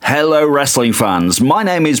Hello wrestling fans, my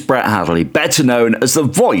name is Brett Hadley, better known as the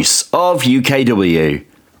voice of UKW.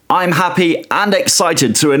 I'm happy and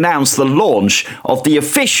excited to announce the launch of the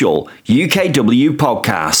official UKW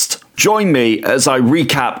Podcast. Join me as I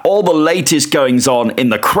recap all the latest goings on in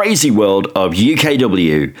the crazy world of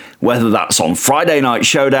UKW, whether that's on Friday Night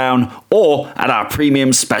Showdown or at our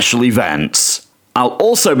premium special events. I'll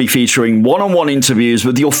also be featuring one-on-one interviews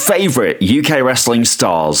with your favourite UK wrestling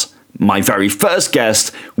stars. My very first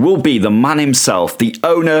guest will be the man himself, the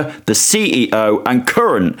owner, the CEO and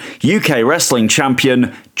current UK wrestling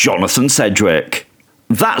champion, Jonathan Sedgwick.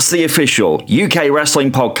 That's the official UK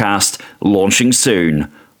Wrestling Podcast launching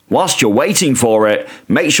soon. Whilst you're waiting for it,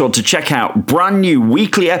 make sure to check out brand new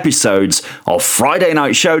weekly episodes of Friday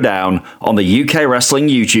Night Showdown on the UK Wrestling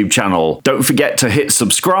YouTube channel. Don't forget to hit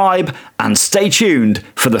subscribe and stay tuned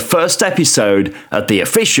for the first episode of the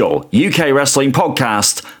official UK Wrestling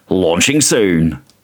Podcast launching soon.